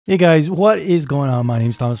Hey guys, what is going on? My name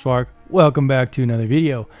is Thomas Spark. Welcome back to another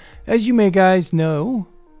video. As you may guys know,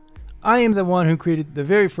 I am the one who created the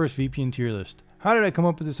very first VPN tier list. How did I come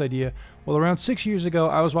up with this idea? Well, around 6 years ago,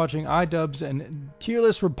 I was watching iDubbbz and tier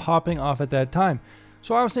lists were popping off at that time.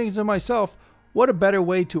 So I was thinking to myself, what a better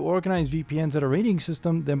way to organize VPNs at a rating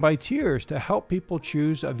system than by tiers to help people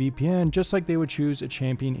choose a VPN just like they would choose a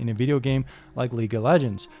champion in a video game like League of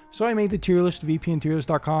Legends. So I made the tier list,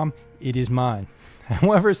 VPNtierlist.com. It is mine.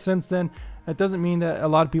 However, since then, that doesn't mean that a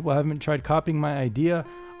lot of people haven't tried copying my idea,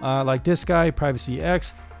 like this guy,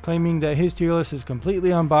 PrivacyX, claiming that his tier list is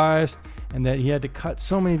completely unbiased and that he had to cut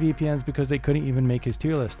so many VPNs because they couldn't even make his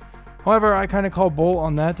tier list. However, I kind of call bull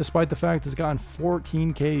on that, despite the fact it's gotten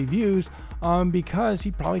 14K views, because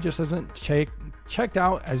he probably just hasn't checked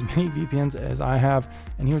out as many VPNs as I have,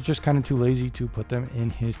 and he was just kind of too lazy to put them in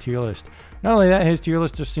his tier list. Not only that, his tier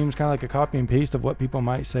list just seems kind of like a copy and paste of what people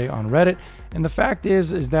might say on Reddit, and the fact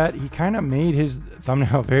is that he kind of made his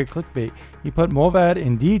thumbnail very clickbait. He put Mullvad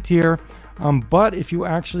in D tier, but if you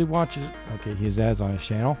actually watch his, okay, he has ads on his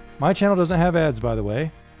channel. My channel doesn't have ads, by the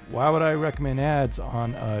way. Why would I recommend ads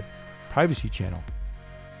on a privacy channel?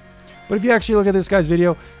 But if you actually look at this guy's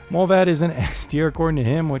video, Mullvad isn't S tier according to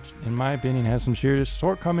him, which in my opinion has some serious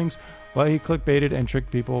shortcomings, but he clickbaited and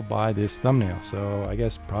tricked people by this thumbnail. So I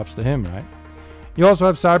guess props to him, right? You also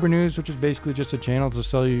have Cyber News, which is basically just a channel to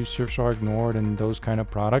sell you Surfshark, Nord, and those kind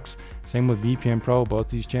of products. Same with VPN Pro. Both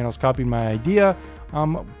these channels copied my idea,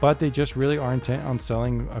 but they just really are intent on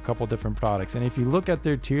selling a couple different products. And if you look at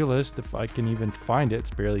their tier list, if I can even find it, it's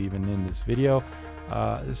barely even in this video.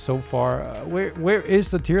 So far, where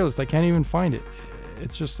is the tier list? I can't even find it.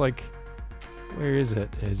 It's just like, where is it?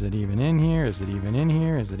 Is it even in here? Is it even in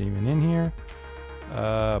here? Is it even in here?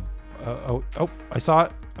 Oh, I saw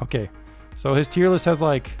it. Okay, so his tier list has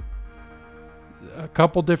like a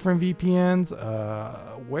couple different VPNs.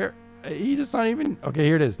 Where he's just not even, okay,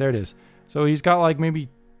 here it is. There it is. So he's got like maybe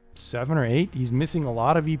 7 or 8. He's missing a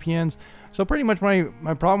lot of VPNs. So pretty much my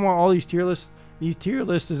problem with all these tier lists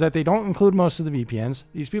is that they don't include most of the VPNs.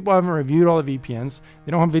 These people haven't reviewed all the VPNs.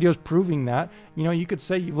 They don't have videos proving that. You know, you could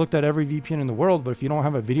say you've looked at every VPN in the world, but if you don't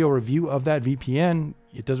have a video review of that VPN,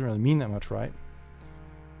 it doesn't really mean that much, right?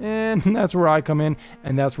 And that's where I come in,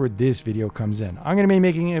 and that's where this video comes in. I'm going to be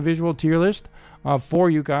making a visual tier list for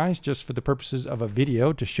you guys, just for the purposes of a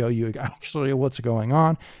video to show you actually what's going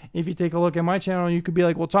on. If you take a look at my channel, you could be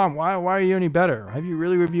like, well, Tom, why are you any better? Have you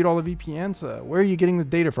really reviewed all the VPNs? Where are you getting the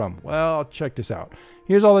data from? Well, check this out.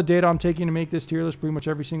 Here's all the data I'm taking to make this tier list. Pretty much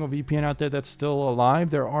every single VPN out there that's still alive.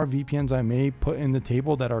 There are VPNs I may put in the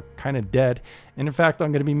table that are kind of dead. And in fact,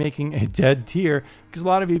 I'm going to be making a dead tier because a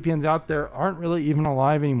lot of VPNs out there aren't really even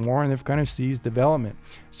alive anymore, and they've kind of ceased development.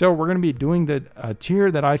 So we're going to be doing the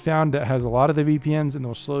tier that I found that has a lot of the VPNs, and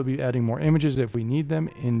they'll slowly be adding more images if we need them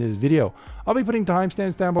in this video. I'll be putting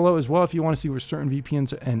timestamps down below as well if you want to see where certain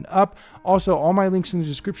VPNs end up. Also, all my links in the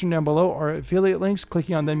description down below are affiliate links.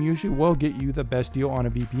 Clicking on them usually will get you the best deal on a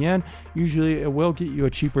VPN. Usually it will get you a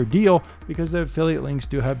cheaper deal because the affiliate links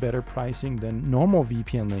do have better pricing than normal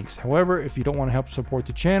VPN links. However, if you don't want to help support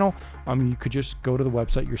the channel, you could just go to the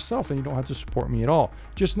website yourself and you don't have to support me at all.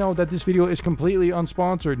 Just know that this video is completely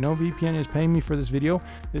unsponsored. No VPN is paying me for this video.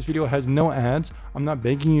 This video has no ads. I'm not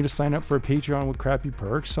begging you to sign up for a Patreon with crappy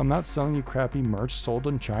perks. I'm not selling you crappy merch sold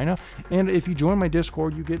in China. And if you join my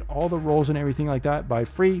Discord, you get all the roles and everything like that by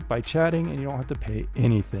free, by chatting, and you don't have to pay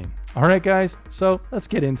anything. All right, guys, so let's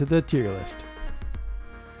get into the tier list.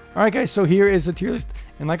 All right, guys, so here is the tier list.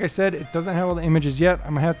 And like I said, it doesn't have all the images yet.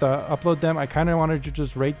 I'm gonna have to upload them. I kind of wanted to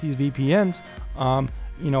just rate these VPNs,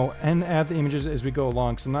 you know, and add the images as we go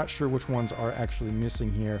along. So I'm not sure which ones are actually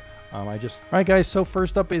missing here. All right, guys, so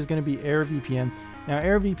first up is going to be AirVPN. Now,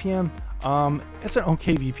 AirVPN, it's an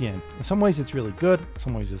okay VPN. In some ways, it's really good. In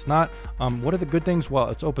some ways, it's not. What are the good things? Well,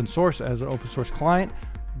 it's open source as an open source client.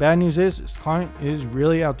 Bad news is this client is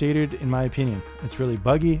really outdated in my opinion. It's really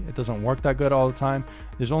buggy. It doesn't work that good all the time.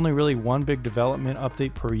 There's only really one big development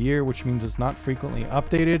update per year, which means it's not frequently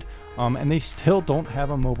updated. And they still don't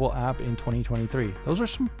have a mobile app in 2023. Those are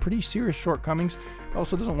some pretty serious shortcomings. It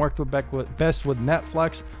also doesn't work best with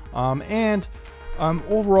Netflix.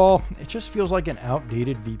 Overall, it just feels like an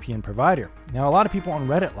outdated VPN provider. Now, a lot of people on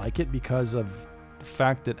Reddit like it because of the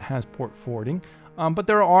fact that it has port forwarding. But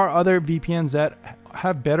there are other VPNs that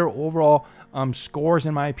have better overall scores,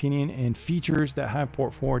 in my opinion, and features that have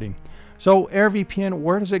port forwarding. So AirVPN,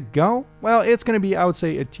 where does it go? Well, it's going to be, I would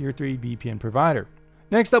say, a tier 3 VPN provider.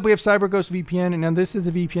 Next up, we have Cyberghost VPN, and now this is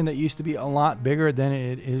a VPN that used to be a lot bigger than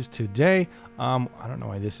it is today. I don't know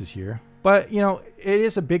why this is here, but you know, it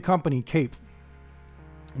is a big company, Cape.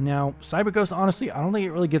 Now, Cyberghost, honestly, I don't think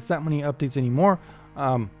it really gets that many updates anymore.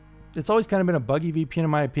 It's always kind of been a buggy VPN in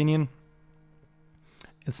my opinion.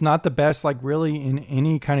 It's not the best, like really in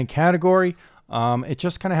any kind of category. It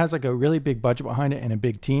just kind of has like a really big budget behind it and a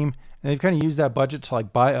big team. And they've kind of used that budget to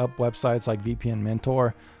like buy up websites like VPN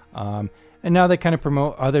Mentor. And now they kind of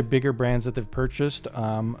promote other bigger brands that they've purchased,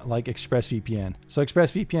 like ExpressVPN. So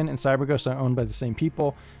ExpressVPN and Cyberghost are owned by the same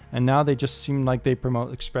people. And now they just seem like they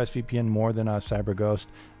promote ExpressVPN more than Cyberghost.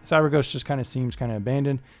 Cyberghost just kind of seems kind of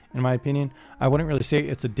abandoned, in my opinion. I wouldn't really say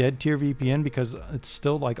it's a dead tier VPN because it's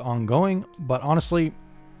still like ongoing. But honestly,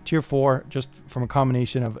 tier 4, just from a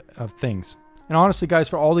combination of things. And honestly, guys,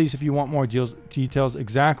 for all these, if you want more details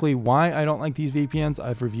exactly why I don't like these VPNs,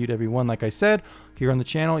 I've reviewed every one, like I said, here on the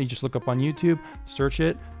channel. You just look up on YouTube, search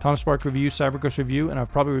it, Tom Spark Review, Cyberghost Review, and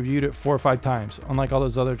I've probably reviewed it 4 or 5 times, unlike all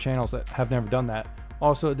those other channels that have never done that.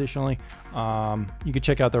 Also, additionally, you can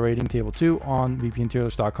check out the rating table too on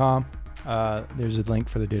VPNTierlist.com. There's a link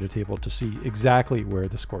for the data table to see exactly where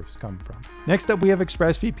the scores come from. Next up, we have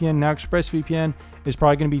ExpressVPN. Now, ExpressVPN is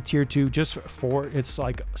probably going to be tier 2 just for its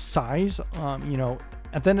like size. You know,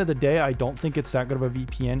 at the end of the day, I don't think it's that good of a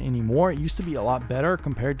VPN anymore. It used to be a lot better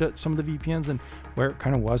compared to some of the VPNs and where it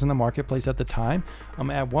kind of was in the marketplace at the time.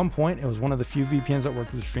 At one point, it was one of the few VPNs that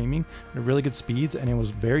worked with streaming at really good speeds, and it was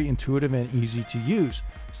very intuitive and easy to use.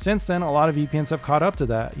 Since then, a lot of VPNs have caught up to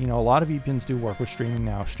that. You know, a lot of VPNs do work with streaming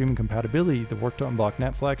now. Streaming compatibility, the work to unblock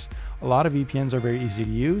Netflix. A lot of VPNs are very easy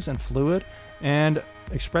to use and fluid. And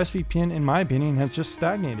ExpressVPN, in my opinion, has just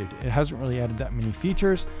stagnated. It hasn't really added that many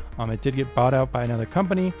features. It did get bought out by another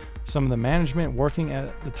company. Some of the management working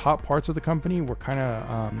at the top parts of the company were kind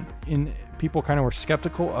of people kind of were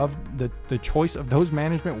skeptical of the choice of those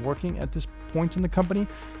management working at this point in the company.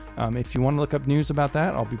 If you want to look up news about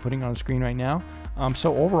that, I'll be putting it on the screen right now.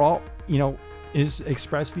 So overall, you know, is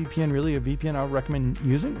ExpressVPN really a VPN I would recommend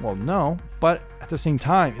using? Well, no, but at the same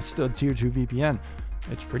time, it's still a tier 2 VPN.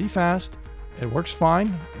 It's pretty fast. It works fine.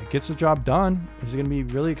 It gets the job done. Is it going to be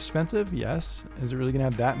really expensive? Yes. Is it really going to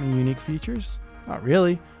have that many unique features? Not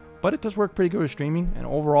really, but it does work pretty good with streaming, and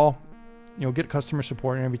overall, you know, get customer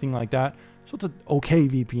support and everything like that. So it's an okay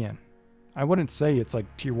VPN. I wouldn't say it's like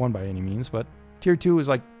tier 1 by any means, but tier 2 is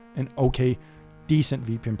like an okay, decent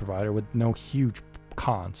VPN provider with no huge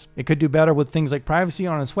cons. It could do better with things like privacy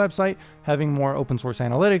on its website, having more open source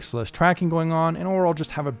analytics, less tracking going on, and overall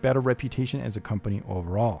just have a better reputation as a company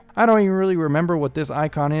overall. I don't even really remember what this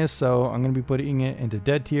icon is, so I'm going to be putting it into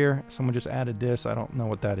dead tier. Someone just added this. I don't know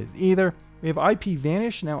what that is either. We have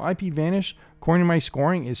IPVanish. Now, IPVanish, according to my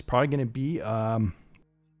scoring, is probably going to be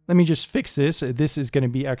let me just fix this. This is going to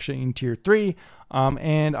be actually in tier 3,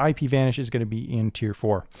 and IPVanish is going to be in tier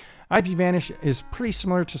 4. IPVanish is pretty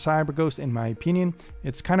similar to Cyberghost in my opinion.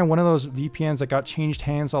 It's kind of one of those VPNs that got changed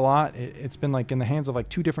hands a lot. It's been like in the hands of like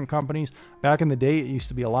 2 different companies. Back in the day, it used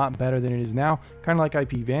to be a lot better than it is now, kind of like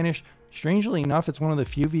IPVanish. Strangely enough, it's one of the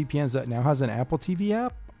few VPNs that now has an Apple TV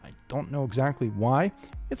app. I don't know exactly why.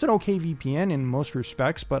 It's an okay VPN in most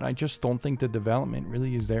respects, but I just don't think the development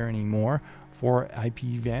really is there anymore for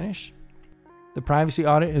IPVanish. The privacy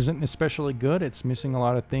audit isn't especially good. It's missing a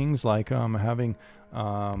lot of things like having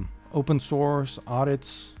open source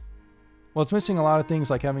audits. Well, it's missing a lot of things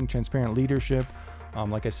like having transparent leadership.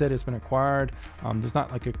 Like I said, it's been acquired. There's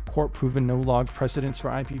not like a court-proven no-log precedence for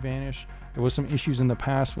IPVanish. There was some issues in the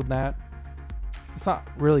past with that. It's not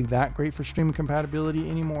really that great for streaming compatibility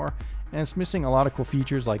anymore, and it's missing a lot of cool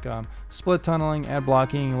features like split tunneling, ad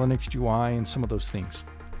blocking, Linux UI, and some of those things.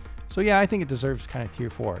 So yeah, I think it deserves kind of tier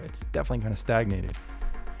 4. It's definitely kind of stagnated.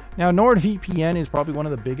 Now, NordVPN is probably one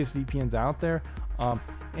of the biggest VPNs out there,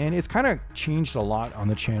 and it's kind of changed a lot on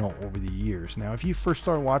the channel over the years. Now, if you first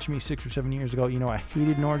started watching me 6 or 7 years ago, you know I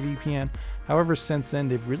hated NordVPN. However, since then,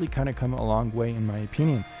 they've really kind of come a long way in my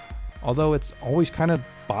opinion. Although it's always kind of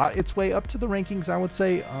bought its way up to the rankings, I would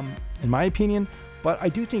say, in my opinion. But I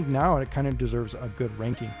do think now it kind of deserves a good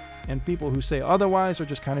ranking. And people who say otherwise are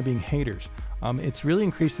just kind of being haters. It's really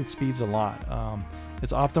increased its speeds a lot.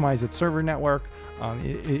 It's optimized its server network.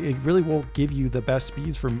 It really will give you the best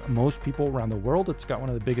speeds for most people around the world. It's got one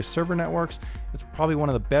of the biggest server networks. It's probably one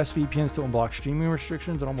of the best VPNs to unblock streaming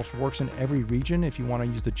restrictions. It almost works in every region. If you want to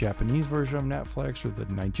use the Japanese version of Netflix or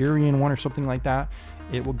the Nigerian one or something like that,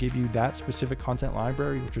 it will give you that specific content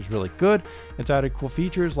library, which is really good. It's added cool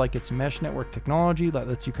features like its mesh network technology that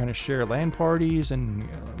lets you kind of share LAN parties and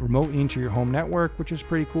remote into your home network, which is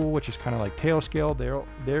pretty cool, which is kind of like Tailscale,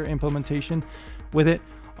 their implementation with it.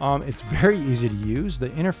 It's very easy to use. The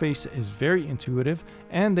interface is very intuitive,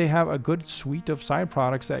 and they have a good suite of side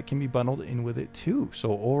products that can be bundled in with it too.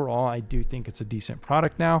 So overall, I do think it's a decent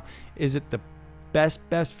product now. Is it the best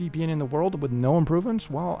VPN in the world with no improvements?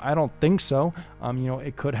 Well, I don't think so. You know,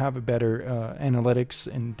 it could have a better analytics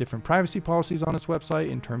and different privacy policies on its website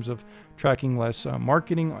in terms of tracking less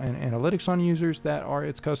marketing and analytics on users that are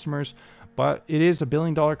its customers. But it is a $1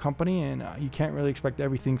 billion company, and you can't really expect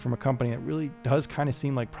everything from a company that really does kind of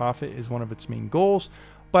seem like profit is one of its main goals.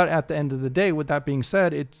 But at the end of the day, with that being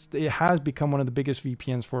said, it has become one of the biggest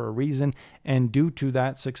VPNs for a reason. And due to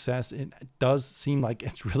that success, it does seem like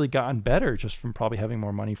it's really gotten better just from probably having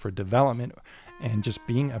more money for development and just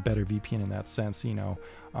being a better VPN in that sense. You know,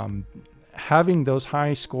 having those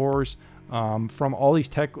high scores from all these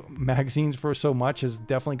tech magazines for so much has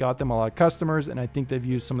definitely got them a lot of customers. And I think they've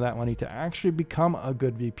used some of that money to actually become a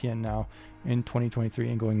good VPN now in 2023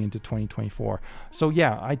 and going into 2024. So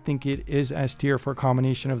yeah, I think it is S tier for a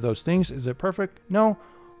combination of those things. Is it perfect? No,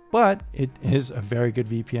 but it is a very good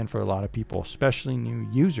VPN for a lot of people, especially new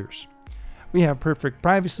users. We have Perfect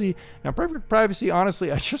Privacy. Now, Perfect Privacy,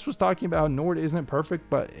 honestly, I just was talking about Nord isn't perfect,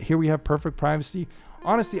 but here we have Perfect Privacy.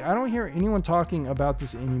 Honestly, I don't hear anyone talking about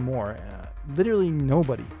this anymore. Literally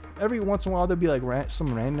nobody. Every once in a while, there'll be like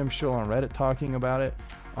some random show on Reddit talking about it.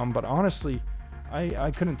 But honestly,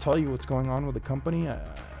 I couldn't tell you what's going on with the company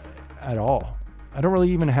at all. I don't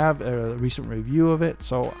really even have a recent review of it,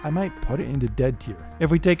 so I might put it into dead tier.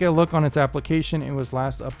 If we take a look on its application, it was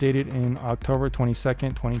last updated in October 22nd,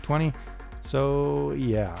 2020. So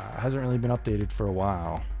yeah, it hasn't really been updated for a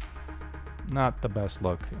while. Not the best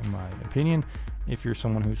look in my opinion, if you're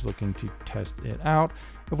someone who's looking to test it out.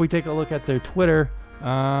 If we take a look at their Twitter,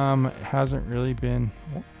 it hasn't really been,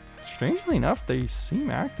 well, strangely enough, they seem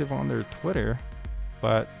active on their Twitter.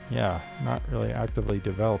 But yeah, not really actively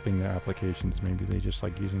developing their applications. Maybe they just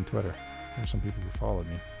like using Twitter. There's some people who followed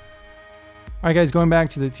me. All right, guys, going back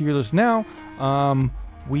to the tier list now,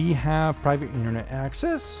 we have private internet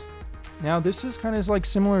access. Now, this is kind of like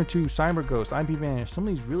similar to Cyberghost, IPVanish, some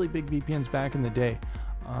of these really big VPNs back in the day.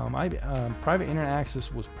 Private internet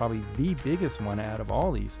access was probably the biggest one out of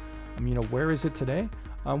all these. You know, where is it today?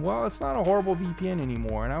 Well, it's not a horrible VPN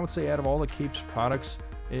anymore. And I would say out of all the Cape's products,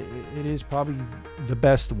 it is probably the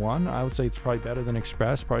best one. I would say it's probably better than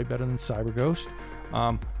Express, probably better than Cyberghost.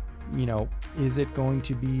 You know, is it going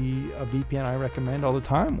to be a VPN I recommend all the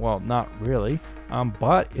time? Well, not really,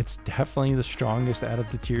 but it's definitely the strongest out of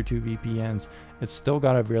the tier 2 VPNs. It's still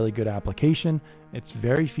got a really good application. It's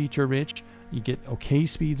very feature rich. You get okay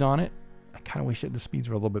speeds on it. I kind of wish that the speeds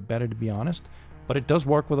were a little bit better, to be honest, but it does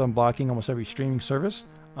work with unblocking almost every streaming service.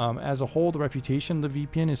 As a whole, the reputation of the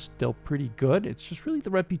VPN is still pretty good. It's just really the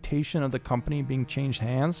reputation of the company being changed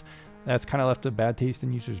hands that's kind of left a bad taste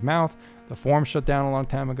in users' mouth. The forum shut down a long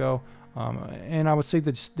time ago. And I would say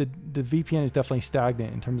that the VPN is definitely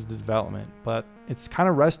stagnant in terms of the development, but it's kind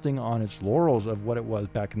of resting on its laurels of what it was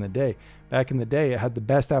back in the day. Back in the day, it had the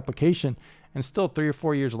best application, and still 3 or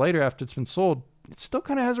 4 years later after it's been sold, it still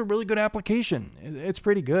kind of has a really good application. It's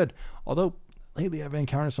pretty good, although lately I've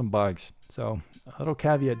encountered some bugs. So a little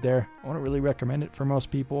caveat there. I wouldn't really recommend it for most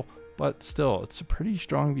people, but still, it's a pretty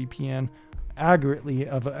strong VPN aggregately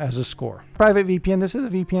as a score. PrivateVPN, this is a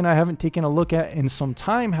VPN I haven't taken a look at in some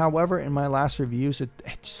time. However, in my last reviews, it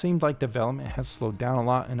seemed like development has slowed down a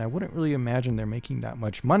lot, and I wouldn't really imagine they're making that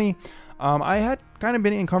much money. I had kind of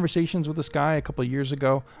been in conversations with this guy a couple of years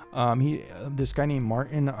ago. This guy named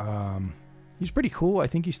Martin, he's pretty cool. I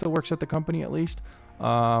think he still works at the company at least.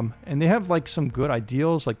 And they have like some good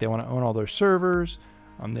ideals, like they want to own all their servers.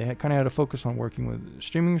 They kind of had a focus on working with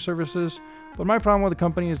streaming services. But my problem with the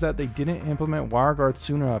company is that they didn't implement WireGuard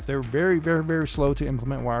soon enough. They were very, very, very slow to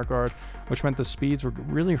implement WireGuard, which meant the speeds were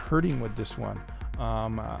really hurting with this one.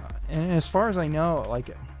 And as far as I know,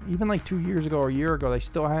 like even like 2 years ago or a year ago, they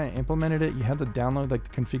still hadn't implemented it. You had to download like the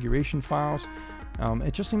configuration files.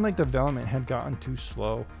 It just seemed like development had gotten too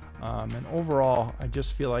slow. And overall, I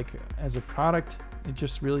just feel like as a product, it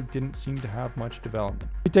just really didn't seem to have much development.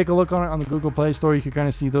 If you take a look on it on the Google Play Store, you can kind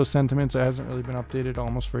of see those sentiments. It hasn't really been updated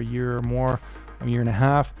almost for a year or more, a year and a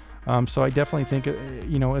half. So I definitely think,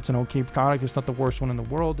 you know, it's an okay product. It's not the worst one in the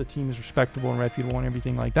world. The team is respectable and reputable and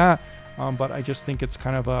everything like that. But I just think it's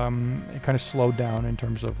kind of it kind of slowed down in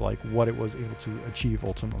terms of like what it was able to achieve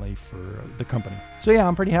ultimately for the company. So yeah,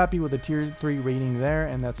 I'm pretty happy with the tier 3 rating there,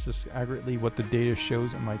 and that's just accurately what the data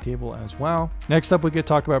shows in my table as well. Next up, we could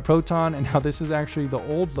talk about Proton and how this is actually the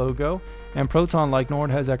old logo. And Proton, like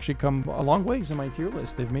Nord, has actually come a long ways in my tier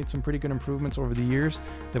list. They've made some pretty good improvements over the years.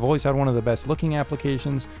 They've always had one of the best looking looking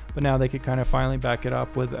applications, but now they could kind of finally back it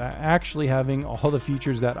up with actually having all the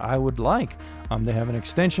features that I would like. They have an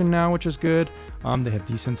extension now, which is good. They have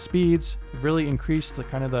decent speeds. They've really increased the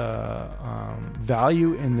kind of the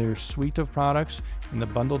value in their suite of products and the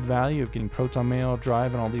bundled value of getting Proton Mail,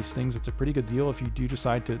 Drive, and all these things. It's a pretty good deal if you do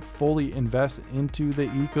decide to fully invest into the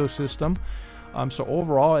ecosystem. So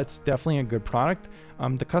overall, it's definitely a good product.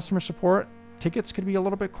 The customer support tickets could be a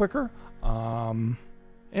little bit quicker,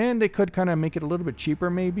 and they could kind of make it a little bit cheaper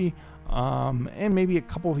maybe, and maybe a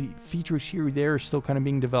couple of features here or there are still kind of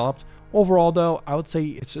being developed. Overall though, I would say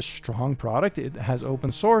it's a strong product. It has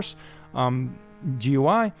open source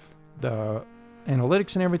GUI. The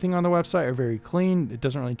analytics and everything on the website are very clean. It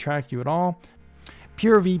doesn't really track you at all.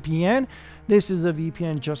 PureVPN, this is a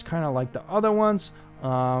VPN just kind of like the other ones,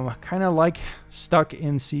 kind of like stuck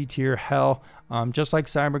in C tier hell. Just like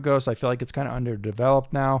Cyberghost, I feel like it's kind of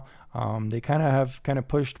underdeveloped now. They kind of have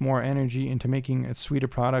pushed more energy into making a suite of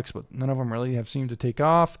products, but none of them really have seemed to take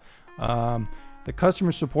off. The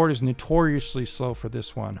customer support is notoriously slow for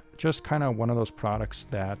this one. Just kind of one of those products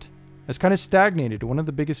that has kind of stagnated. One of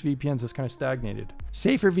the biggest VPNs has kind of stagnated.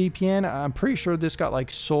 SaferVPN, I'm pretty sure this got like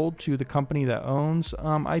sold to the company that owns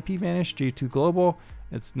IPVanish, J2 Global.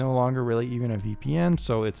 It's no longer really even a VPN,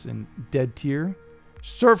 so it's in dead tier.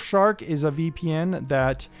 Surfshark is a VPN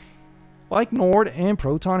that, like Nord and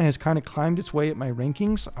Proton, has kind of climbed its way at my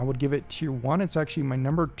rankings. I would give it tier 1. It's actually my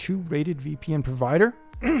number 2 rated VPN provider.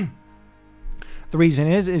 The reason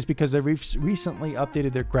is because they recently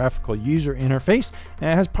updated their graphical user interface, and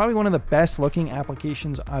it has probably one of the best looking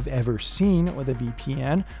applications I've ever seen with a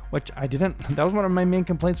VPN, which that was one of my main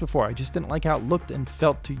complaints before. I just didn't like how it looked and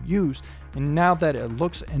felt to use. And now that it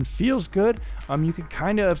looks and feels good, you could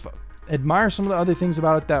kind of admire some of the other things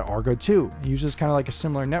about it that are good too. It uses kind of like a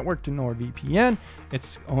similar network to NordVPN.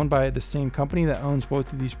 It's owned by the same company that owns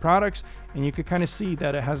both of these products, and you could kind of see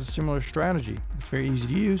that it has a similar strategy. It's very easy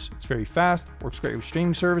to use, it's very fast, works great with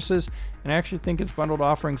streaming services, and I actually think its bundled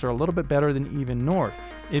offerings are a little bit better than even Nord.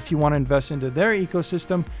 If you want to invest into their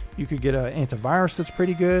ecosystem, you could get an antivirus that's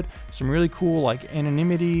pretty good, some really cool like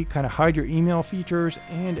anonymity, kind of hide your email features,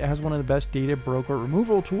 and it has one of the best data broker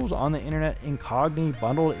removal tools on the internet, Incogni,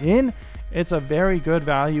 bundled in. It's a very good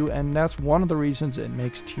value, and that's one of the reasons it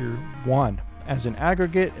makes tier 1. As an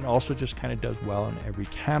aggregate, it also just kind of does well in every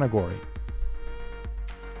category.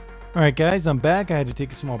 All right, guys, I'm back. I had to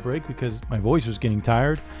take a small break because my voice was getting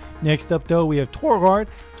tired. Next up, though, we have TorGuard.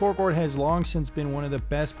 TorGuard has long since been one of the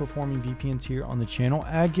best performing VPNs here on the channel,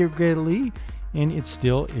 aggregately, and it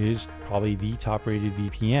still is probably the top rated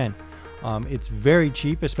VPN. It's very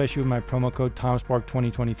cheap, especially with my promo code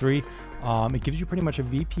TomSpark2023. It gives you pretty much a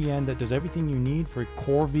VPN that does everything you need for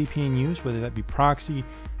core VPN use, whether that be proxy,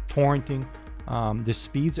 torrenting. The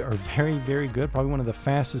speeds are very, very good. Probably one of the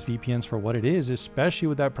fastest VPNs for what it is, especially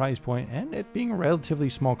with that price point and it being a relatively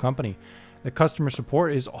small company. The customer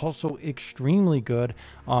support is also extremely good.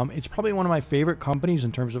 It's probably one of my favorite companies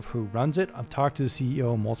in terms of who runs it. I've talked to the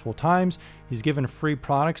CEO multiple times. He's given free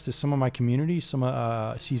products to some of my community. He's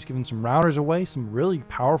given some routers away, some really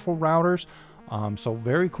powerful routers. So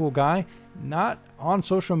very cool guy. Not on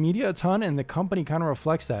social media a ton, and the company kind of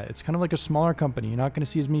reflects that. It's kind of like a smaller company. You're not going to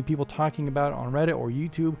see as many people talking about it on Reddit or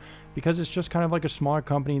YouTube because it's just kind of like a smaller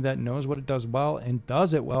company that knows what it does well and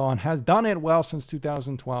does it well and has done it well since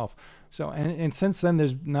 2012. So, and since then,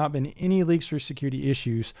 there's not been any leaks or security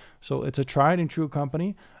issues. So it's a tried and true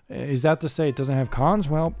company. Is that to say it doesn't have cons?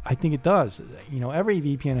 Well, I think it does. You know, every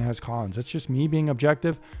VPN has cons. It's just me being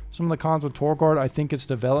objective. Some of the cons with TorGuard, I think its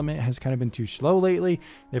development has kind of been too slow lately.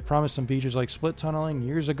 They've promised some features like split tunneling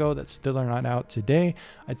years ago that still are not out today.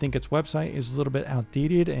 I think its website is a little bit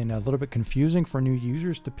outdated and a little bit confusing for new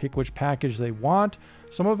users to pick which package they want.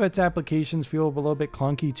 Some of its applications feel a little bit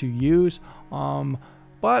clunky to use,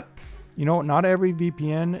 but you know, not every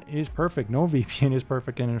VPN is perfect. No VPN is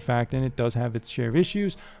perfect, and in fact, it does have its share of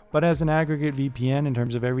issues. But as an aggregate VPN, in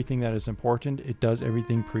terms of everything that is important, it does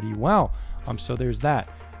everything pretty well. So there's that.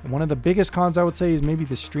 And one of the biggest cons I would say is maybe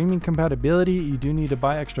the streaming compatibility. You do need to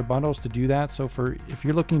buy extra bundles to do that. So if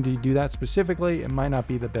you're looking to do that specifically, it might not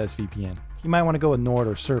be the best VPN. You might want to go with Nord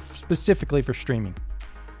or Surf specifically for streaming.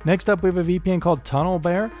 Next up, we have a VPN called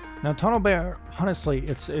Tunnelbear. Now, Tunnelbear, honestly,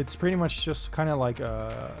 it's pretty much just kind of like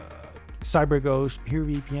Cyberghost,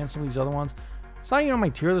 PureVPN, some of these other ones. It's not even on my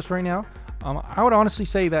tier list right now. I would honestly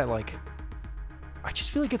say that, like, I just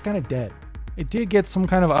feel like it's kind of dead. It did get some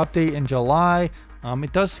kind of update in July.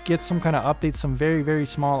 It does get some kind of updates, some very, very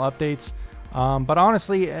small updates. But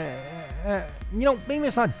honestly, you know, maybe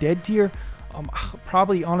it's not dead tier.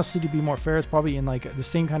 Probably, honestly, to be more fair, it's probably in like the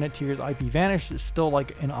same kind of tier as IPVanish. It's still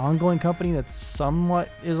like an ongoing company that somewhat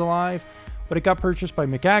is alive. but it got purchased by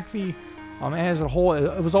McAfee. As a whole,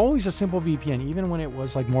 it was always a simple VPN, even when it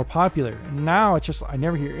was like more popular. And now it's just, I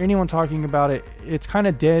never hear anyone talking about it. It's kind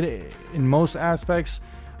of dead in most aspects.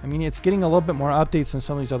 I mean, it's getting a little bit more updates than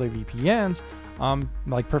some of these other VPNs.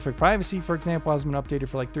 Like Perfect Privacy, for example, hasn't been updated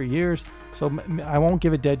for like 3 years. So I won't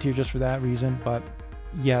give it dead tier just for that reason. But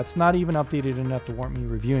yeah, it's not even updated enough to warrant me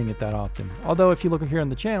reviewing it that often. Although if you look here on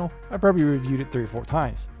the channel, I probably reviewed it 3 or 4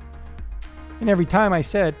 times. And every time I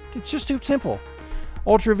said, it's just too simple.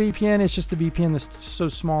 UltraVPN is just a VPN that's so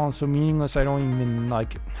small and so meaningless, I don't even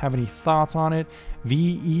like have any thoughts on it.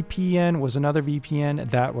 Veepn was another VPN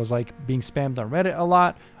that was like being spammed on Reddit a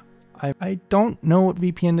lot. I don't know what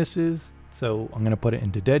VPN this is, so I'm gonna put it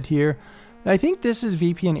into dead tier. I think this is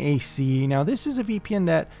VPN.AC. Now this is a VPN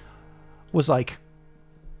that was like,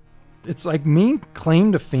 its like main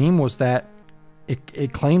claim to fame was that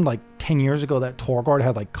it claimed like 10 years ago that TorGuard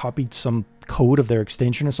had like copied some code of their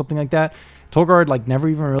extension or something like that. TorGuard like never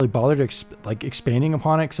even really bothered expanding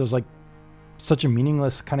upon it, because it was like such a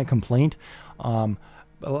meaningless kind of complaint.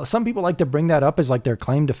 Some people like to bring that up as like their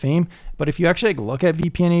claim to fame, but if you actually like look at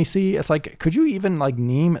VPN.AC, it's like, could you even like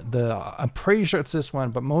name the, I'm pretty sure it's this one,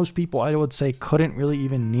 but most people I would say couldn't really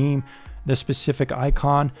even name the specific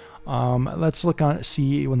icon. Let's look on,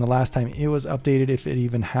 see when the last time it was updated, if it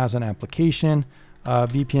even has an application.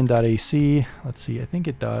 VPN.AC, let's see, I think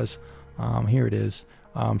it does. Here it is.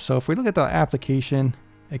 So if we look at the application,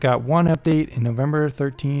 it got one update in November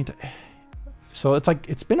 13th. So it's like,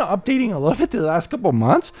 it's been updating a little bit the last couple of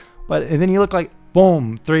months, and then you look like,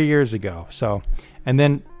 boom, 3 years ago. So, and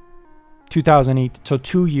then 2008, so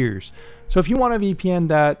 2 years. So if you want a VPN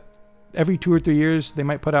that every 2 or 3 years, they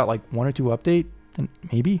might put out like 1 or 2 update, then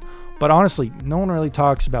maybe. But honestly, no one really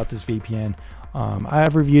talks about this VPN. I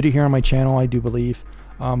have reviewed it here on my channel, I do believe.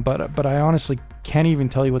 But I honestly can't even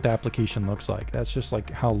tell you what the application looks like. That's just like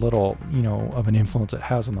how little, you know, of an influence it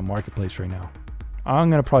has on the marketplace right now.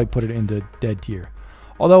 I'm going to probably put it into dead tier.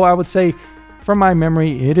 Although I would say, from my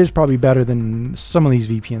memory, it is probably better than some of these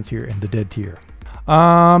VPNs here in the dead tier.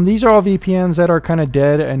 These are all VPNs that are kind of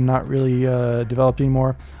dead and not really developed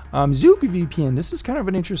anymore. ZoogVPN, this is kind of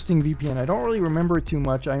an interesting VPN. I don't really remember it too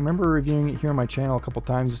much. I remember reviewing it here on my channel a couple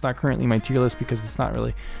times. It's not currently in my tier list because it's not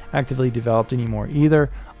really actively developed anymore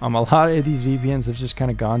either. A lot of these VPNs have just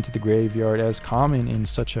kind of gone to the graveyard, as common in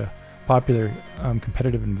such a popular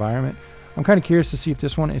competitive environment. I'm kind of curious to see if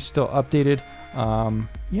this one is still updated.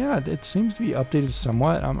 Yeah, it seems to be updated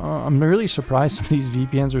somewhat. I'm really surprised some of these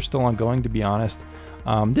VPNs are still ongoing, to be honest.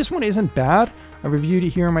 This one isn't bad. I reviewed it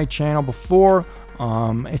here on my channel before.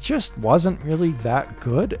 It just wasn't really that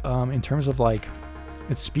good in terms of like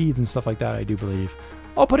its speeds and stuff like that, I do believe.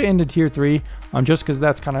 I'll put it into tier 3 just because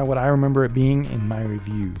that's kind of what I remember it being in my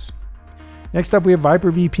reviews. Next up, we have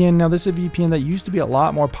VyprVPN. Now this is a VPN that used to be a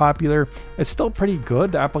lot more popular. It's still pretty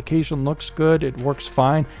good. The application looks good. It works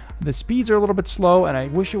fine. The speeds are a little bit slow, and I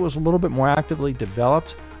wish it was a little bit more actively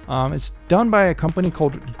developed. It's done by a company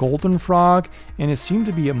called Golden Frog, and it seemed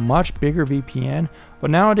to be a much bigger VPN, but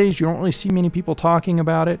nowadays you don't really see many people talking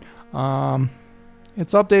about it.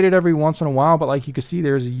 It's updated every once in a while, but like you can see,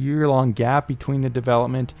 there's a year-long gap between the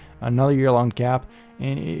development, another year-long gap,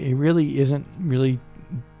 and it really isn't really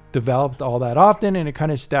developed all that often, and it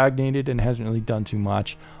kind of stagnated and hasn't really done too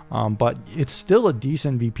much. But it's still a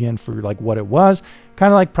decent VPN for like what it was,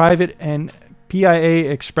 kind of like Private and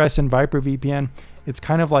PIA, Express, and VyprVPN. It's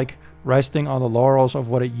kind of like resting on the laurels of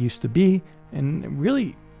what it used to be, and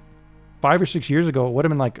really 5 or 6 years ago it would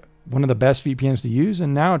have been like one of the best VPNs to use,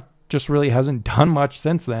 and now it just really hasn't done much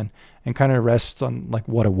since then, and kind of rests on like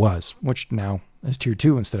what it was, which now is tier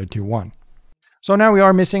 2 instead of tier 1. So now we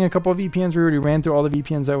are missing a couple of VPNs. We already ran through all the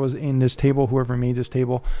VPNs that was in this table, whoever made this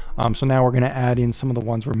table. So now we're going to add in some of the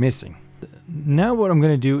ones we're missing. Now what I'm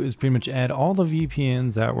going to do is pretty much add all the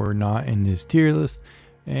VPNs that were not in this tier list.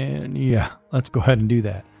 And yeah, let's go ahead and do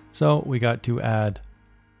that. So we got to add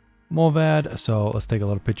Mullvad. So let's take a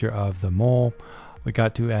little picture of the mole. We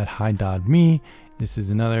got to add Hi.me. This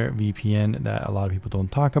is another VPN that a lot of people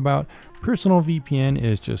don't talk about. PersonalVPN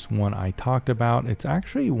is just one I talked about. It's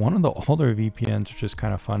actually one of the older VPNs, which is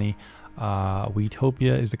kind of funny.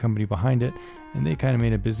 Weetopia is the company behind it, and they kind of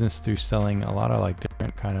made a business through selling a lot of like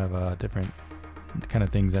different kind of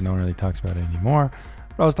things that no one really talks about anymore.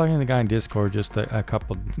 But I was talking to the guy in Discord just a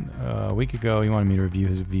couple week ago. He wanted me to review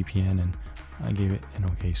his VPN, and I gave it an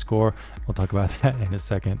okay score. We'll talk about that in a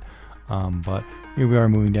second. But here we are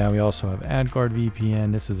moving down. We also have Adguard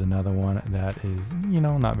VPN. This is another one that is, you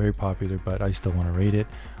know, not very popular, but I still want to rate it.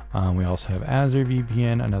 We also have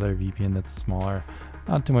AzireVPN, another VPN that's smaller.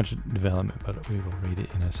 Not too much development, but we will read it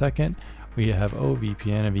in a second. We have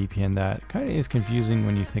oVPN, a VPN that kind of is confusing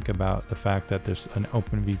when you think about the fact that there's an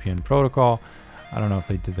open VPN protocol. I don't know if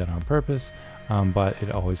they did that on purpose, but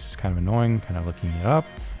it always is kind of annoying, kind of looking it up.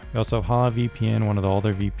 We also have VPN, one of the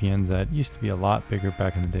older VPNs that used to be a lot bigger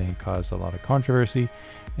back in the day and caused a lot of controversy.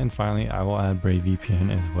 And finally, I will add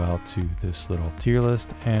BraveVPN as well to this little tier list.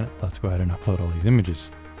 And let's go ahead and upload all these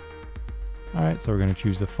images. All right, so we're going to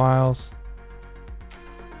choose the files.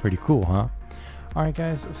 Pretty cool, huh? All right,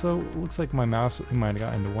 guys, so it looks like my mouse might have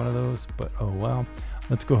got into one of those, but oh well.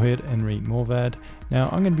 Let's go ahead and rate Mullvad. Now,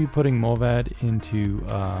 I'm going to be putting Mullvad into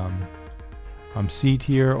C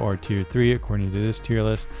tier or tier 3 according to this tier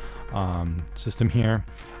list system here.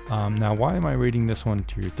 Now, why am I rating this one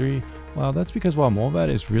tier 3? Well, that's because while Mullvad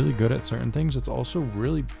is really good at certain things, it's also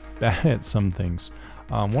really bad at some things.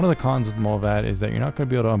 One of the cons of Mullvad is that you're not going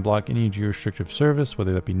to be able to unblock any geo-restrictive service,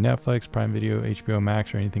 whether that be Netflix, Prime Video, HBO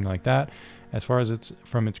Max, or anything like that. As far as its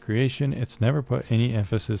creation, it's never put any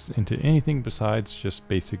emphasis into anything besides just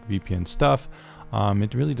basic VPN stuff.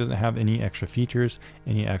 It really doesn't have any extra features,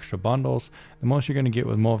 any extra bundles. The most you're going to get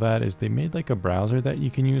with Mullvad is they made like a browser that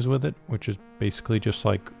you can use with it, which is basically just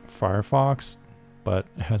like Firefox, but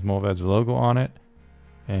it has Mullvad's logo on it,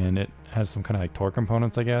 and it has some kind of like Tor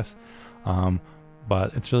components, I guess.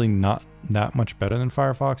 But it's really not that much better than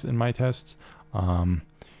Firefox in my tests.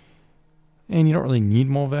 And you don't really need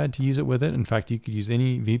Mullvad to use it with it. In fact, you could use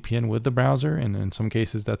any VPN with the browser, and in some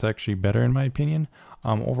cases that's actually better in my opinion.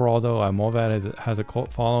 Overall though, Mullvad has a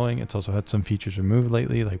cult following. It's also had some features removed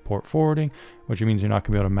lately, like port forwarding, which means you're not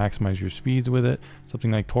going to be able to maximize your speeds with it.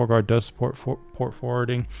 Something like TorGuard does support port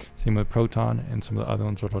forwarding, same with Proton and some of the other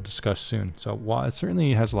ones which I'll discuss soon. So while it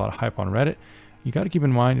certainly has a lot of hype on Reddit, you got to keep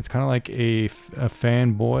in mind it's kind of like a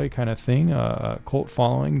fanboy kind of thing, a cult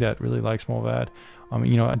following that really likes Mullvad.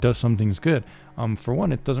 You know, it does some things good. For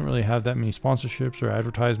one, it doesn't really have that many sponsorships or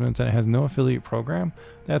advertisements, and it has no affiliate program.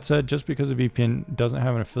 That said, just because a VPN doesn't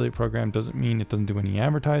have an affiliate program doesn't mean it doesn't do any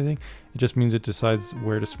advertising. It just means it decides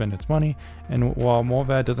where to spend its money. And while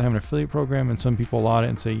Mullvad doesn't have an affiliate program, and some people laud it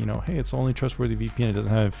and say, you know, hey, it's the only trustworthy VPN, it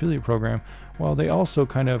doesn't have an affiliate program. Well, they also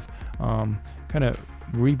kind of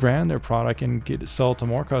rebrand their product and sell to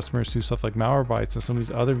more customers through stuff like Malwarebytes and some of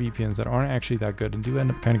these other VPNs that aren't actually that good and do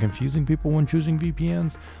end up kind of confusing people when choosing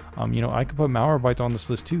VPNs. You know, I could put Malwarebytes on this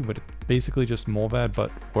list too, but it's basically just Mullvad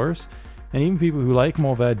but worse. And even people who like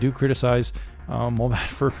Mullvad do criticize Mullvad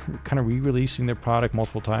for kind of re-releasing their product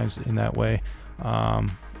multiple times in that way.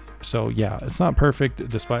 So yeah, it's not perfect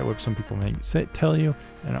despite what some people may tell you,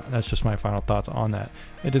 and that's just my final thoughts on that.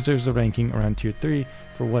 It deserves a ranking around tier 3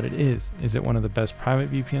 for what it is. Is it one of the best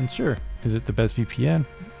private VPNs? Sure. Is it the best VPN?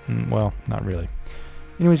 Well, not really.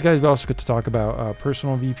 Anyways, guys, we also get to talk about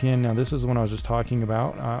PersonalVPN. Now, this is the one I was just talking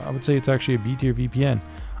about. I would say it's actually a B tier VPN.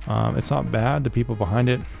 It's not bad. The people behind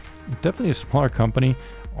it, definitely a smaller company.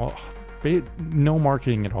 No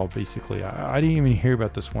marketing at all, basically. I didn't even hear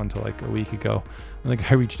about this one until like a week ago when the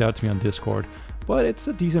guy reached out to me on Discord. But it's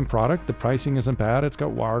a decent product. The pricing isn't bad. It's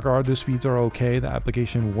got WireGuard. The speeds are okay. The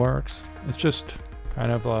application works. It's just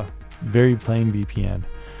kind of a very plain VPN.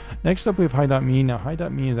 Next up, we have Hi.me. Now,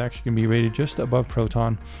 Hi.me is actually going to be rated just above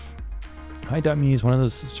Proton. Hi.me is one of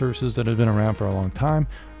those services that has been around for a long time,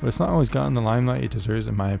 but it's not always gotten the limelight it deserves,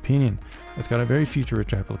 in my opinion. It's got a very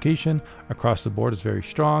feature-rich application. Across the board, it's very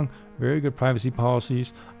strong, very good privacy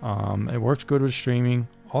policies. It works good with streaming.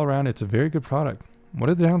 All around, it's a very good product. What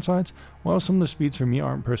are the downsides? Well, some of the speeds for me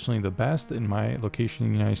aren't personally the best. In my location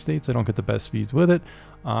in the United States, I don't get the best speeds with it.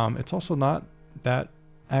 It's also not that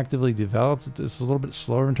actively developed. It's a little bit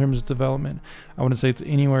slower in terms of development. I wouldn't say it's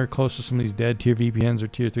anywhere close to some of these dead tier VPNs or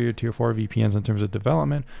tier 3 or tier 4 VPNs in terms of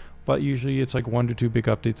development, but usually it's like 1 to 2 big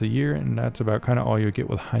updates a year, and that's about kind of all you get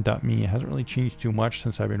with Hi.me. It hasn't really changed too much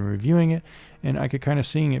since I've been reviewing it, and I could kind of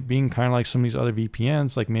seeing it being kind of like some of these other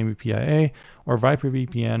VPNs like maybe PIA or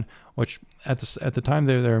VyprVPN, which at the time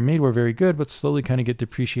they were made were very good, but slowly kind of get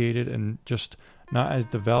depreciated and just not as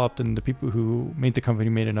developed, and the people who made the company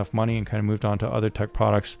made enough money and kind of moved on to other tech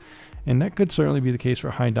products. And that could certainly be the case for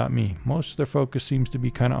Hi.me. Most of their focus seems to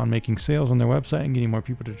be kind of on making sales on their website and getting more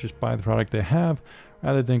people to just buy the product they have,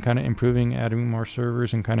 rather than kind of improving, adding more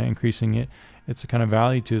servers and kind of increasing its kind of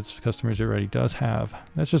value to its customers it already does have.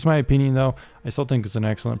 That's just my opinion though. I still think it's an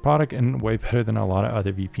excellent product and way better than a lot of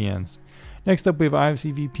other VPNs. Next up, we have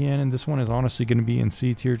Ivacy VPN, and this one is honestly going to be in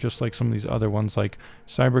C tier, just like some of these other ones like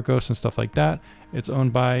Cyberghost and stuff like that. It's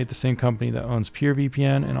owned by the same company that owns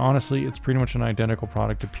PureVPN, and honestly, it's pretty much an identical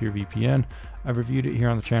product to PureVPN. I've reviewed it here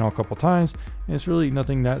on the channel a couple times, and it's really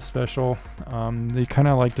nothing that special. They kind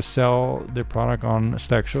of like to sell their product on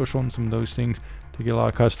Stack Social and some of those things to get a lot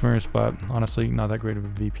of customers, but honestly, not that great of a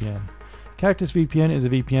VPN. CactusVPN is a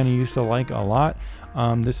VPN I used to like a lot.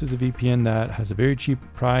 This is a VPN that has a very cheap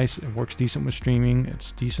price. It works decent with streaming.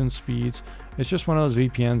 It's decent speeds. It's just one of those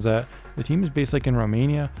VPNs that the team is based like in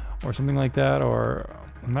Romania or something like that, or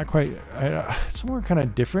I'm not quite, somewhere kind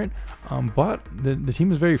of different. But the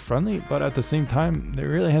team is very friendly, but at the same time, there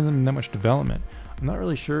really hasn't been that much development. I'm not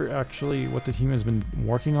really sure actually what the team has been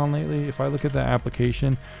working on lately. If I look at the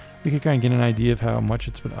application, we can kind of get an idea of how much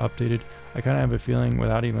it's been updated. I kind of have a feeling,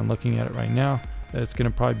 without even looking at it right now, that it's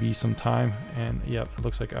going to probably be some time. And yep, it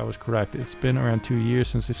looks like I was correct. It's been around 2 years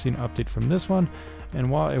since I've seen an update from this one.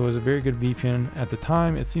 And while it was a very good VPN at the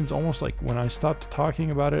time, it seems almost like when I stopped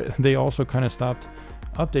talking about it, they also kind of stopped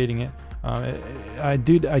updating it. I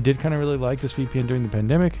did kind of really like this VPN during the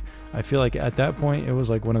pandemic. I feel like at that point it was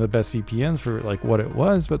like one of the best VPNs for like what it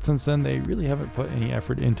was, but since then they really haven't put any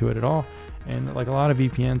effort into it at all. And like a lot of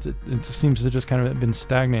VPNs, it seems to just kind of been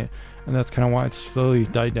stagnant, and that's kind of why it's slowly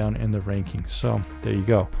died down in the rankings. So there you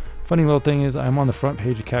go. Funny little thing is, I'm on the front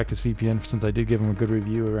page of CactusVPN since I did give them a good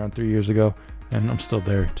review around 3 years ago, and I'm still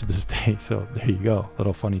there to this day. So there you go,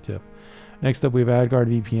 little funny tip. Next up, we have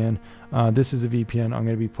Adguard VPN. This is a VPN I'm going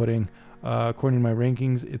to be putting, according to my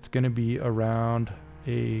rankings, it's going to be around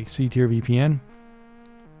a C-tier VPN,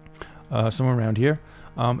 somewhere around here.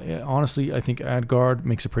 Honestly, I think Adguard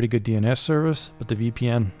makes a pretty good DNS service, but the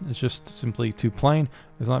VPN is just simply too plain.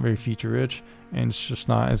 It's not very feature rich, and it's just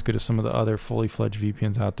not as good as some of the other fully fledged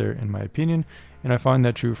VPNs out there, in my opinion. And I find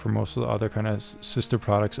that true for most of the other kind of sister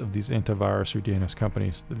products of these antivirus or DNS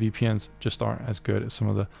companies. The VPNs just aren't as good as some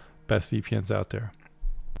of the best VPNs out there.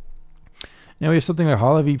 Now we have something like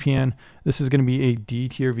HoloVPN. This is going to be a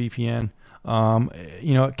D-tier VPN.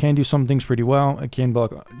 You know, it can do some things pretty well. It can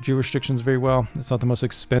block geo restrictions very well. It's not the most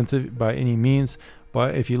expensive by any means,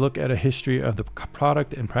 but if you look at a history of the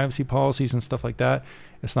product and privacy policies and stuff like that,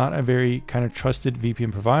 it's not a very kind of trusted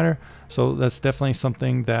VPN provider. So that's definitely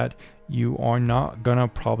something that you are not gonna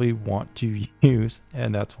probably want to use,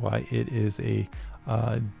 and that's why it is a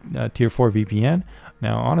tier 4 VPN.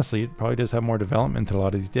 Now honestly, it probably does have more development than a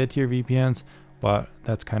lot of these dead tier VPNs, but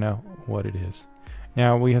that's kind of what it is.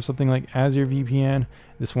 Now we have something like AzireVPN.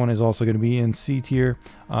 This one is also going to be in C tier.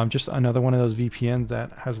 Just another one of those VPNs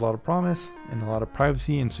that has a lot of promise and a lot of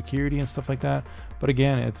privacy and security and stuff like that. But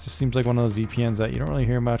again, it just seems like one of those VPNs that you don't really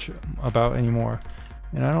hear much about anymore.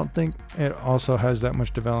 And I don't think it also has that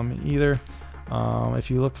much development either. If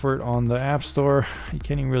you look for it on the App Store, you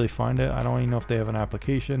can't even really find it. I don't even know if they have an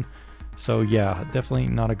application. So yeah, definitely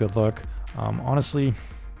not a good look. Honestly,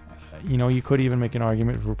 you know, you could even make an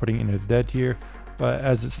argument for putting it into the dead tier. But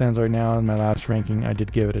as it stands right now in my last ranking, I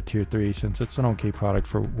did give it a tier 3 since it's an okay product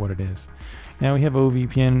for what it is. Now we have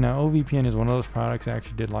oVPN. Now oVPN is one of those products I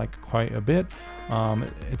actually did like quite a bit.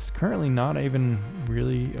 It's currently not even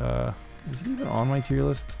really, is it even on my tier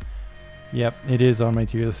list? Yep, it is on my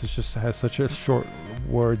tier list. It just has such a short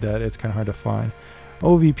word that it's kind of hard to find.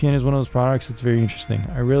 oVPN is one of those products that's very interesting.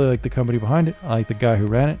 I really like the company behind it. I like the guy who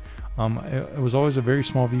ran it. It was always a very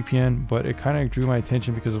small VPN, but it kind of drew my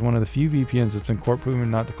attention because it's one of the few VPNs that's been court proven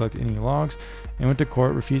not to collect any logs. It went to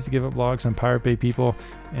court, refused to give up logs on Pirate Bay people,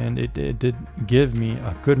 and it did give me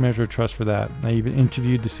a good measure of trust for that. I even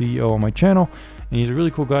interviewed the CEO on my channel, and he's a really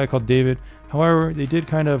cool guy called David. However, they did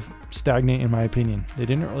kind of stagnate in my opinion. They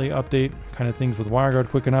didn't really update kind of things with WireGuard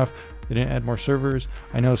quick enough. They didn't add more servers.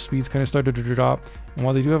 I know speeds kind of started to drop. And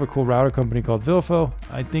while they do have a cool router company called Vilfo,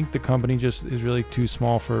 I think the company just is really too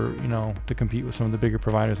small for, you know, to compete with some of the bigger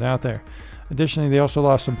providers out there. Additionally, they also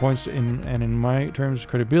lost some points in my terms,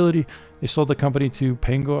 credibility. They sold the company to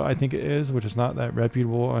Pango, I think it is, which is not that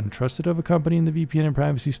reputable and trusted of a company in the VPN and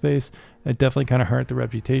privacy space. It definitely kind of hurt the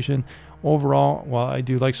reputation. Overall, while I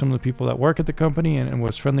do like some of the people that work at the company and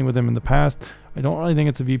was friendly with them in the past, I don't really think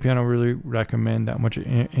it's a VPN I really recommend that much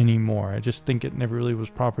anymore. I just think it never really was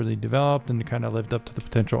properly developed and it kind of lived up to the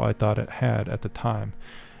potential I thought it had at the time.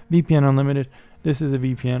 VPN Unlimited. This is a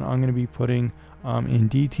VPN I'm going to be putting in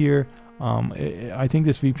D tier. I think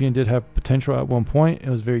this VPN did have potential at one point. It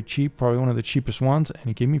was very cheap, probably one of the cheapest ones,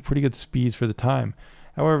 and it gave me pretty good speeds for the time.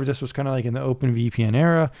 However, this was kind of like in the openVPN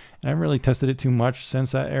era, and I haven't really tested it too much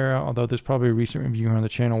since that era, although there's probably a recent review on the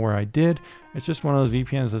channel where I did. It's just one of those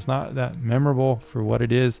VPNs that's not that memorable for what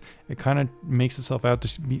it is. It kind of makes itself out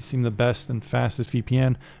to seem the best and fastest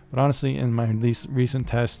VPN, but honestly, in my recent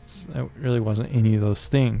tests, it really wasn't any of those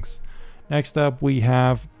things. Next up, we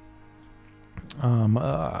have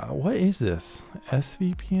what is this?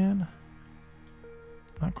 SVPN?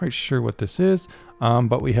 Not quite sure what this is,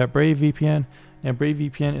 but we have BraveVPN. Now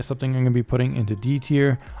BraveVPN is something I'm going to be putting into D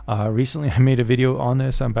tier. Recently I made a video on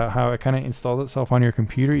this about how it kind of installed itself on your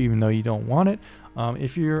computer even though you don't want it.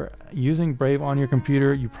 If you're using Brave on your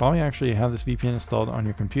computer, you probably actually have this VPN installed on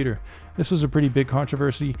your computer. This was a pretty big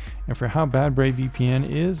controversy, and for how bad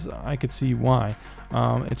BraveVPN is, I could see why.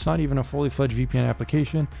 It's not even a fully fledged VPN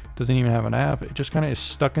application, doesn't even have an app. It just kind of is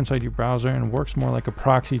stuck inside your browser and works more like a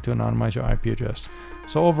proxy to anonymize your IP address.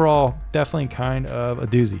 So overall, definitely kind of a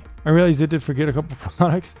doozy. I realized I did forget a couple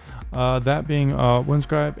products, that being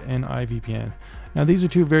Windscribe and iVPN. Now these are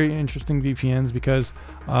two very interesting VPNs because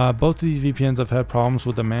both of these VPNs have had problems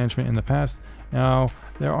with the management in the past. Now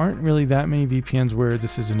there aren't really that many VPNs where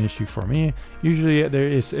this is an issue for me. Usually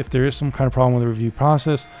if there is some kind of problem with the review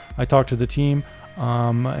process, I talk to the team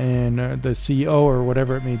and the CEO or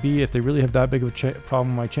whatever it may be if they really have that big of a problem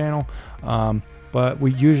with my channel. But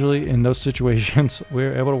we usually, in those situations,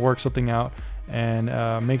 we're able to work something out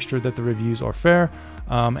and make sure that the reviews are fair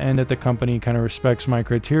and that the company kind of respects my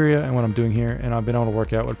criteria and what I'm doing here. And I've been able to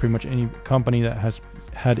work out with pretty much any company that has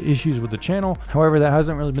had issues with the channel. However, that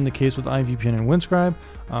hasn't really been the case with iVPN and Windscribe.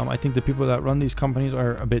 I think the people that run these companies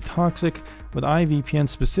are a bit toxic. With iVPN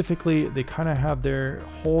specifically, they kind of have their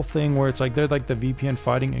whole thing where it's like they're like the VPN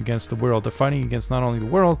fighting against the world. They're fighting against not only the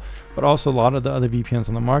world, but also a lot of the other VPNs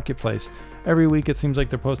on the marketplace. Every week it seems like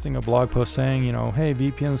they're posting a blog post saying, you know, hey,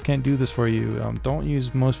 VPNs can't do this for you. Don't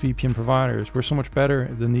use most VPN providers. We're so much better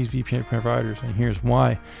than these VPN providers, and here's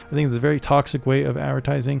why. I think it's a very toxic way of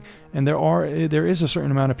advertising, and there is a certain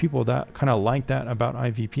amount of people that kind of like that about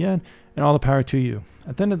iVPN, and all the power to you.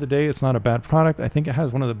 At the end of the day, it's not a bad product. I think it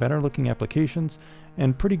has one of the better looking applications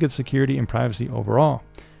and pretty good security and privacy overall.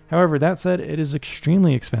 However, that said, it is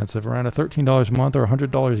extremely expensive, around $13 a month or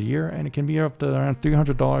 $100 a year, and it can be up to around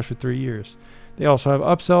 $300 for 3 years. They also have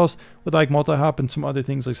upsells with like multi-hop and some other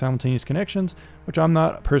things like simultaneous connections, which I'm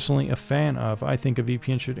not personally a fan of. I think a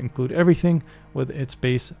VPN should include everything with its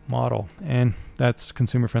base model, and that's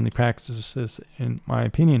consumer-friendly practices in my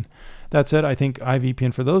opinion. That said, I think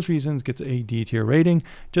iVPN for those reasons gets a D tier rating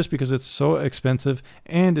just because it's so expensive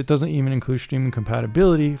and it doesn't even include streaming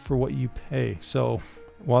compatibility for what you pay. So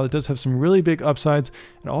while it does have some really big upsides,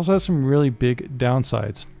 it also has some really big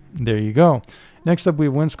downsides. There you go. Next up, we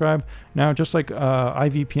have Windscribe. Now, just like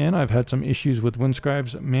iVPN, I've had some issues with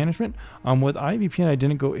Windscribe's management. With iVPN, I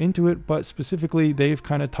didn't go into it, but specifically, they've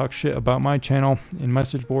kind of talked shit about my channel in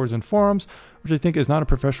message boards and forums, which I think is not a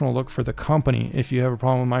professional look for the company. If you have a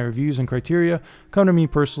problem with my reviews and criteria, come to me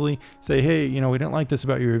personally, say, hey, you know, we didn't like this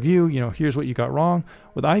about your review, you know, here's what you got wrong.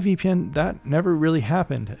 With iVPN, that never really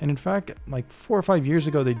happened. And in fact, like 4 or 5 years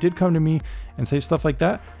ago, they did come to me and say stuff like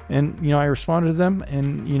that. And, you know, I responded to them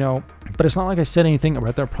and, you know, but it's not like I said anything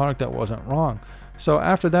about their product that wasn't wrong. So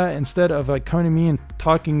after that, instead of like coming to me and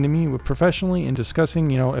talking to me professionally and discussing,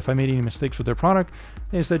 you know, if I made any mistakes with their product,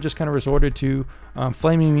 they instead just kind of resorted to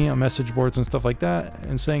flaming me on message boards and stuff like that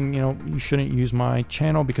and saying, you know, you shouldn't use my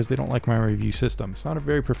channel because they don't like my review system. It's not a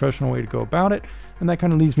very professional way to go about it. And that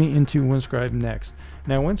kind of leads me into Windscribe next.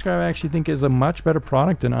 Now, Windscribe I actually think is a much better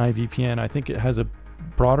product than iVPN. I think it has a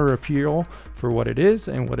broader appeal for what it is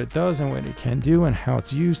and what it does and what it can do and how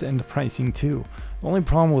it's used and the pricing too. The only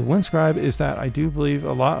problem with Windscribe is that I do believe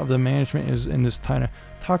a lot of the management is in this kind of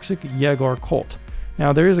toxic Yegor cult.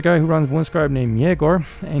 Now, there is a guy who runs Windscribe named Yegor,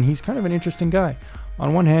 and he's kind of an interesting guy.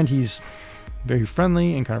 On one hand, he's very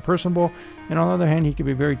friendly and kind of personable, and on the other hand, he can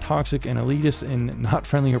be very toxic and elitist and not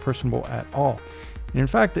friendly or personable at all. And in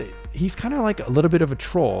fact, he's kind of like a little bit of a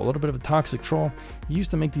troll, a little bit of a toxic troll. He used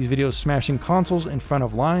to make these videos smashing consoles in front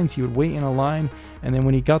of lines. He would wait in a line, and then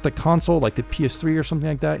when he got the console, like the PS3 or something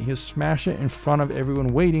like that, he would smash it in front of everyone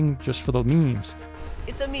waiting just for the memes.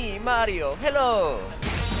 It's me, Mario. Hello!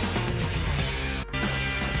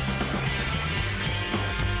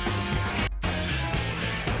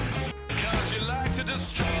 Cause you like to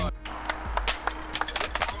destroy.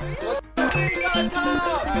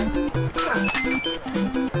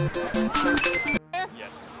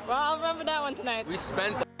 Yes. Well, I'll remember that one tonight. We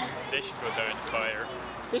spent. They should go down in the fire.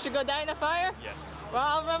 We should go die in a fire? Yes. Well,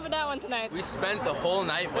 I'll remember that one tonight. We spent the whole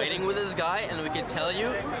night waiting with this guy, and we can tell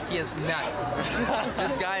you, he is nuts.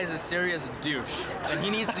 This guy is a serious douche, and he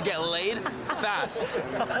needs to get laid fast.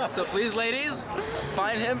 So please, ladies,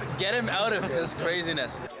 find him, get him out of his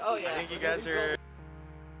craziness. Oh yeah. I think you guys are.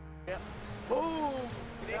 Yeah. Boom.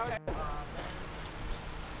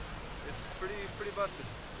 It's pretty busted.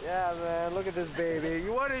 Yeah, man, look at this baby.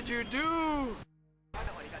 What did you do?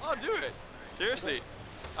 I'll do it. Seriously.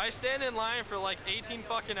 I stand in line for like 18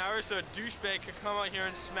 fucking hours so a douchebag could come out here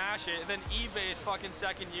and smash it, and then eBay's fucking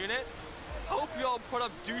second unit. Hope you all put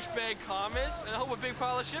up douchebag comments, and I hope a big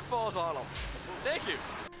pile of shit falls on them. Thank you.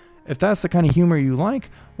 If that's the kind of humor you like,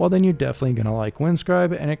 well then you're definitely going to like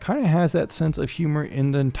Windscribe, and it kind of has that sense of humor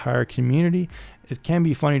in the entire community. it can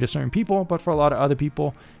be funny to certain people, but for a lot of other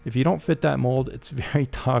people, if you don't fit that mold, it's very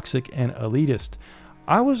toxic and elitist.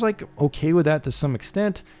 I was like okay with that to some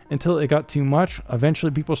extent until it got too much.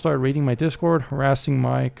 Eventually people started raiding my Discord, harassing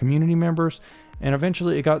my community members, and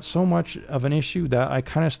eventually it got so much of an issue that I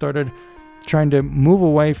kind of started trying to move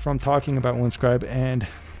away from talking about Windscribe, and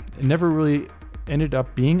it never really ended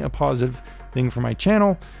up being a positive thing for my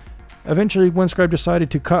channel. Eventually Windscribe decided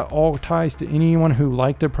to cut all ties to anyone who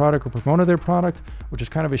liked their product or promoted their product, which is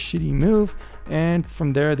kind of a shitty move. And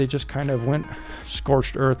from there they just kind of went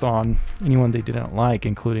scorched earth on anyone they didn't like,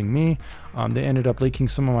 including me. They ended up leaking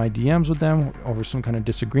some of my DMs with them over some kind of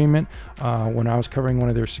disagreement when I was covering one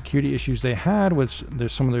of their security issues they had, which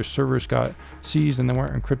some of their servers got seized and they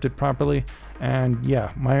weren't encrypted properly. And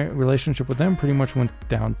yeah, my relationship with them pretty much went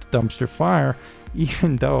down to dumpster fire,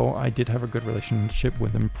 even though I did have a good relationship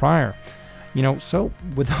with them prior. You know, so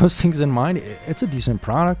with those things in mind, it's a decent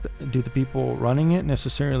product. Do the people running it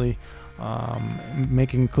necessarily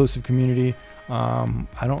make an inclusive community?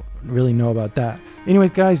 I don't really know about that.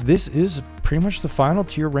 Anyways, guys, this is pretty much the final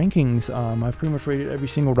tier rankings. I've pretty much rated every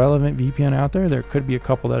single relevant VPN out there. There could be a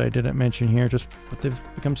couple that I didn't mention here, but they've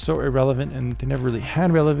become so irrelevant and they never really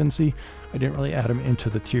had relevancy. I didn't really add them into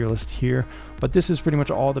the tier list here, but this is pretty much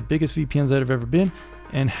all the biggest VPNs that have ever been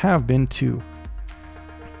and have been too.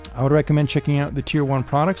 I would recommend checking out the tier 1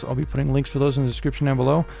 products. I'll be putting links for those in the description down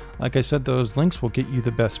below. Like I said, those links will get you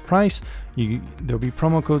the best price. There'll be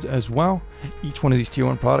promo codes as well. Each one of these tier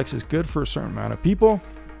 1 products is good for a certain amount of people.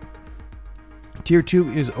 Tier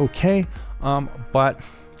 2 is okay, but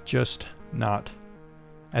just not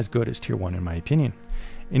as good as tier 1 in my opinion.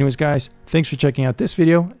 Anyways, guys, thanks for checking out this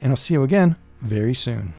video, and I'll see you again very soon.